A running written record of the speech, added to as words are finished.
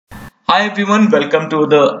Hi everyone, welcome to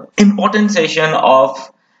the important session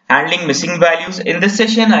of handling missing values. In this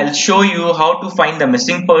session, I'll show you how to find the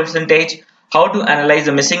missing percentage, how to analyze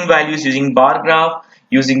the missing values using bar graph,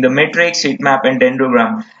 using the matrix, heatmap and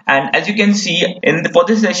dendrogram. And as you can see, for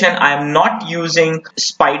this session, I am not using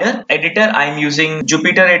Spyder editor. I am using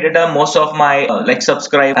Jupyter editor. Most of my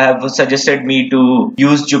subscribers have suggested me to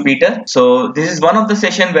use Jupyter. So this is one of the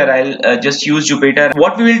session where I'll just use Jupyter.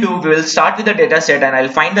 What we will do, we will start with the data set and I'll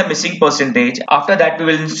find the missing percentage. After that, we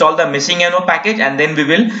will install the missingno package and then we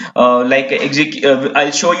will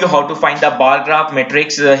I'll show you how to find the bar graph,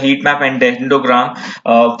 matrix, heatmap and dendrogram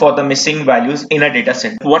for the missing values in a data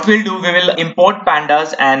set. What we'll do, we will import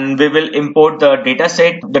pandas and we will import the data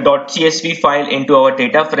set, the .csv file into our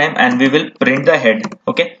data frame, and we will print the head.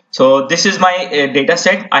 Okay, so this is my data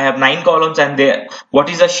set. I have 9 columns and what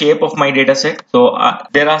is the shape of my data set? So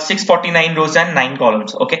there are 649 rows and 9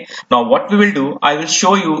 columns. Okay, now what we will do, I will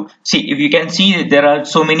show you. See, if you can see, there are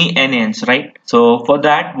so many NNs, right? So for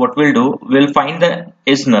that, what we'll do, we'll find the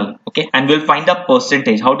is null. Okay, and we'll find the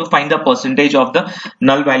percentage. How to find the percentage of the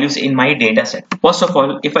null values in my data set? First of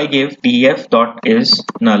all, if I give df dot is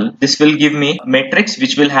null, this will give me matrix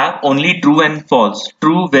which will have only true and false.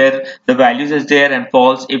 True where the values is there and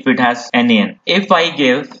false if it has nan. If I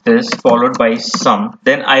give this followed by sum,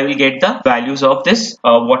 then I will get the values of this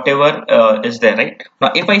whatever is there, right?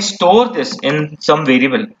 Now if I store this in some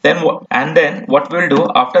variable, then what we'll do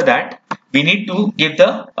after that, we need to give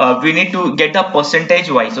the we need to get the percentage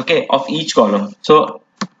wise, okay, of each column. So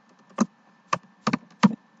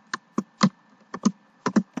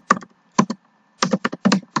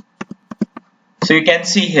you can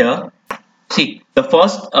see here, see the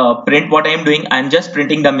first print, what I am doing, I am just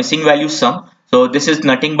printing the missing value sum. So this is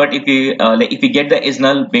nothing but if you get the is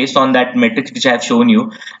null based on that matrix which I have shown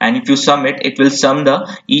you, and if you sum it, it will sum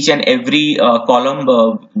the each and every column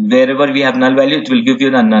wherever we have null value, it will give you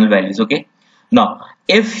the null values. Okay, now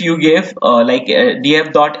if you give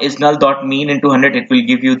df dot is null dot mean into 100, it will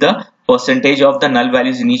give you the percentage of the null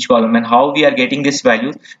values in each column. And how we are getting this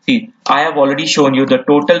value? See, I have already shown you the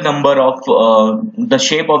total number of the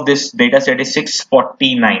shape of this data set is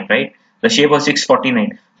 649, right? The shape of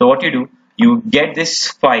 649. So what you do, you get this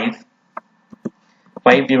 5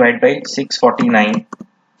 divided by 649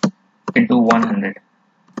 into 100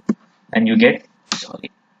 and you get,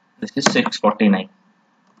 sorry, this is 649.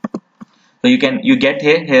 So you get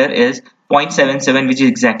here is 0.77, which is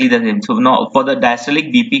exactly the same. So now for the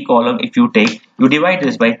diacetylic BP column, if you divide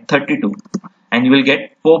this by 32 and you will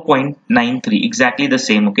get 4.93, exactly the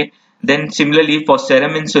same. Okay, then similarly for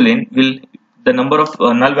serum insulin, the number of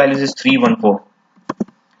null values is 314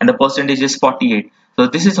 and the percentage is 48. So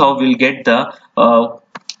this is how we'll get the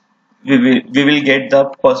we will get the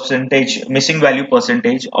percentage, missing value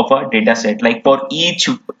percentage of our data set. Like for each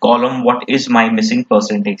column, what is my missing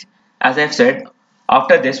percentage? As I've said,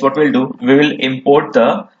 after this, what we'll do, we will import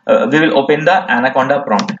the we will open the Anaconda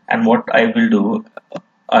prompt, and what I will do,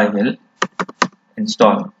 I will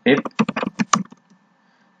install pip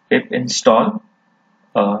install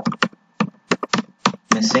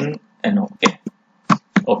missingno.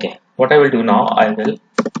 Okay, what I will do now, I will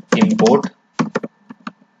import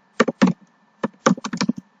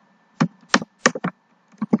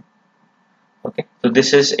okay, so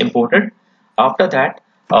this is imported. After that,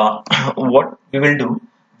 what we will do,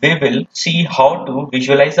 we will see how to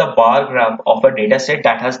visualize a bar graph of a data set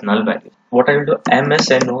that has null values. What I will do,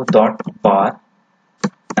 missno dot bar,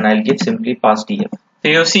 and I'll give simply pass df. So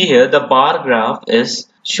you see here the bar graph is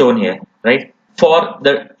shown here, right? For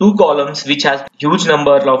the two columns which has huge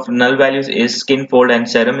number of null values is skin fold and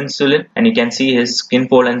serum insulin, and you can see his skin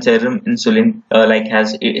fold and serum insulin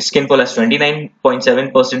has skin fold has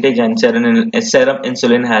 29.7% and serum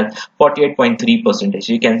insulin has 48.3%.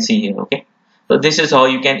 You can see here. Okay, so this is how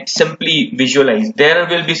you can simply visualize. There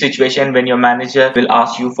will be situation when your manager will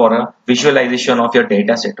ask you for a visualization of your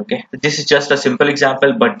data set. Okay, this is just a simple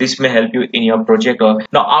example, but this may help you in your project.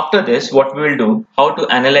 Now after this, what we will do, how to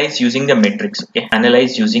analyze using the matrix. Okay,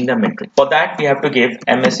 analyze using the matrix. For that, we have to give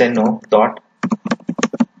missno dot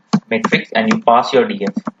matrix and you pass your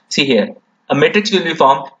df. See here, a matrix will be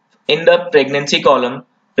formed in the pregnant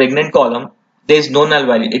column. There is no null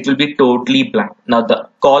value, it will be totally blank. Now the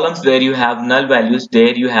columns where you have null values,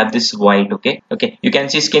 there you have this white. Okay, you can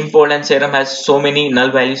see skin fold and serum has so many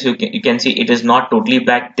null values. You can see it is not totally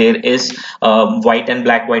black. There is white and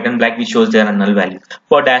black, which shows there are null values.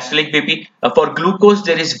 For diacetylic BP, for glucose,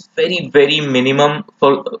 there is very minimum,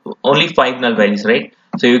 for only 5 null values, right?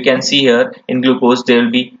 So you can see here in glucose there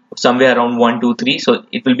will be somewhere around 1, 2, 3. So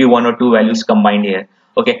it will be 1 or 2 values combined here.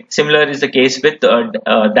 Okay, similar is the case with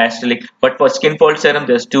diastolic, but for skin fold serum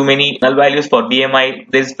there's too many null values. For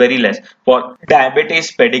BMI there's very less. For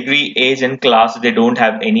diabetes, pedigree, age and class they don't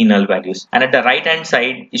have any null values. And at the right hand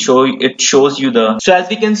side it shows you the, so as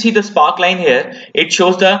we can see the spark line here, it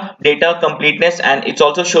shows the data completeness and it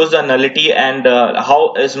also shows the nullity and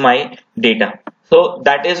how is my data. So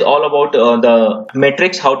that is all about the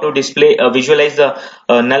metrics, how to display, visualize the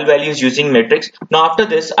null values using metrics. Now after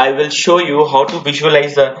this, I will show you how to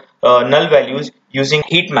visualize the null values using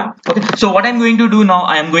heat map. Okay. So what I'm going to do now,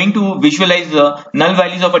 I am going to visualize the null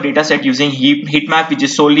values of a data set using heat map, which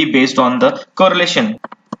is solely based on the correlation.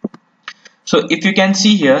 So if you can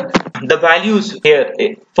see here, the values here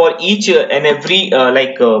for each and every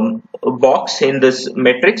box in this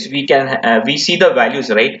matrix, we see the values,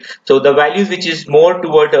 right? So the values which is more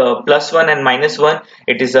toward +1 and -1,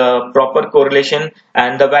 it is a proper correlation,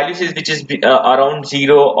 and the values which is around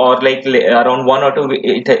 0 or like around 1 or 2,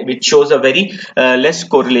 it shows a very less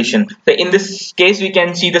correlation. So in this case, we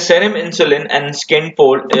can see the serum insulin and skin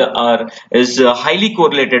fold is highly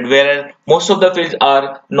correlated, whereas most of the fields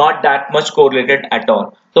are not that much correlated at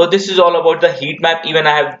all. So this is all about the heat map. Even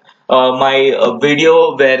I have my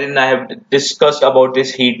video wherein I have discussed about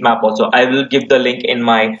this heat map also. I will give the link in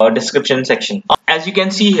my description section. As you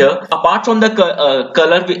can see here, apart from the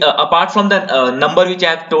apart from the number which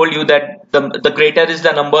I have told you, that the greater is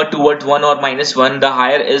the number towards 1 or -1, the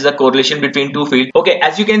higher is the correlation between two fields. Okay,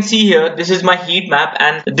 as you can see here, this is my heat map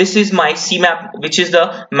and this is my C map, which is the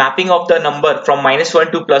mapping of the number from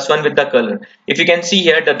 -1 to +1 with the color. If you can see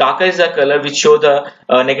here, the darker is the color which show the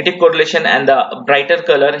negative correlation, and the brighter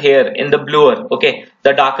color here in the bluer, okay,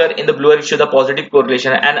 the darker in the bluer show the positive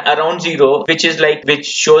correlation, and around 0 which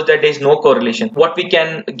shows that there is no correlation. What we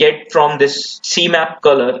can get from this C map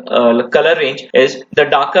color range is the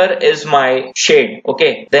darker is my shade,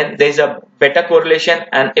 okay, then there is a better correlation,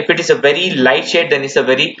 and if it is a very light shade, then it's a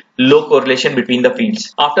very low correlation between the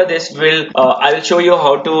fields. After this, I will show you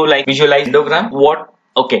how to visualize dendrogram.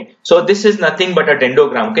 Okay, so this is nothing but a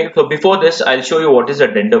dendrogram. Okay, so before this, I'll show you what is a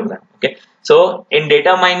dendrogram. Okay, so in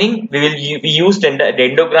data mining, we use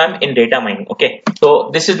dendrogram in data mining. Okay, so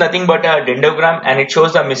this is nothing but a dendrogram, and it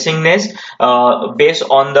shows the missingness based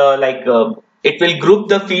on the it will group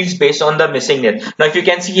the fields based on the missingness. Now if you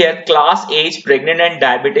can see here, class, age, pregnant and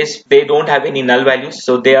diabetes, they don't have any null values,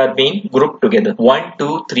 so they are being grouped together, 1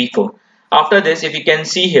 2 3 4. After this, if you can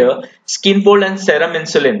see here, skin fold and serum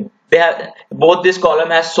insulin, both this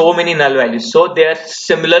column has so many null values, so they are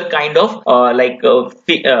similar kind of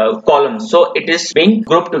columns, so it is being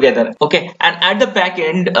grouped together. Okay, and at the back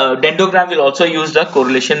end, dendrogram will also use the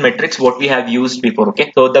correlation matrix what we have used before.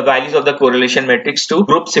 Okay, so the values of the correlation matrix to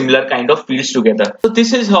group similar kind of fields together. So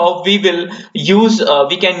this is how we will use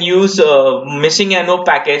we can use missingno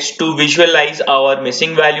package to visualize our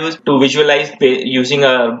missing values, to visualize using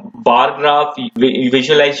a bar graph,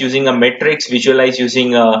 visualize using a matrix, visualize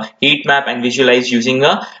using a heat map, and visualize using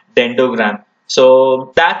a dendrogram.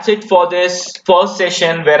 So that's it for this first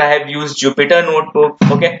session where I have used Jupyter notebook.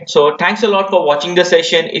 Okay, so thanks a lot for watching the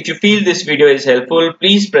session. If you feel this video is helpful,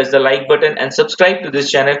 please press the like button and subscribe to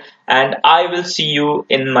this channel, and I will see you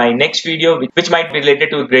in my next video, which might be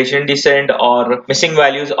related to gradient descent or missing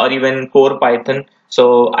values or even core Python.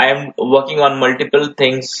 So I am working on multiple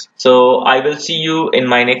things, so I will see you in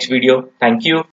my next video. Thank you.